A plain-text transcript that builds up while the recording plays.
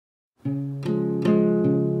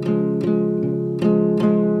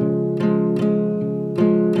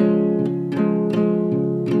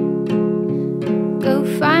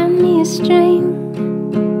string,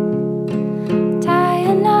 tie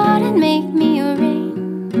a knot and make me a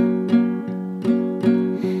ring,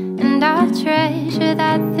 and I'll treasure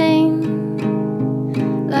that thing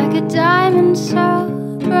like a diamond so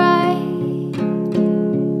bright.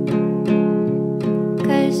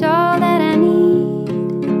 'Cause all that I need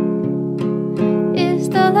is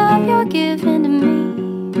the love you're giving to me,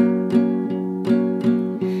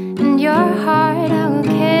 and your heart I will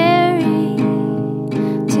carry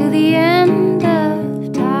to the end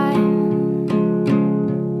of time.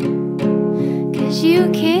 'Cause you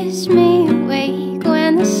kiss me awake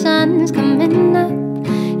when the sun's coming up,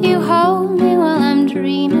 you hold me while I'm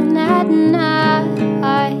dreaming at night.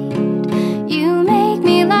 You make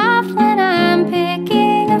me laugh when I'm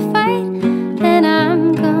picking a fight, and I'm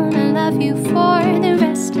gonna love you for the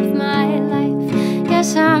rest of my life.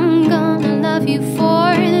 Yes, I'm gonna love you for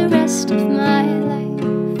the rest of my life.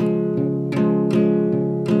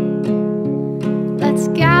 Let's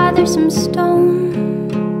gather some stones,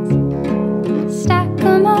 stack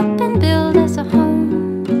them up and build us a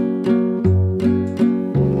home,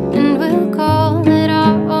 and we'll call it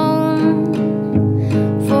our own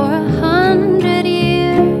for 100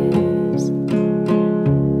 years.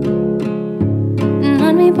 And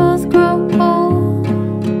when we both grow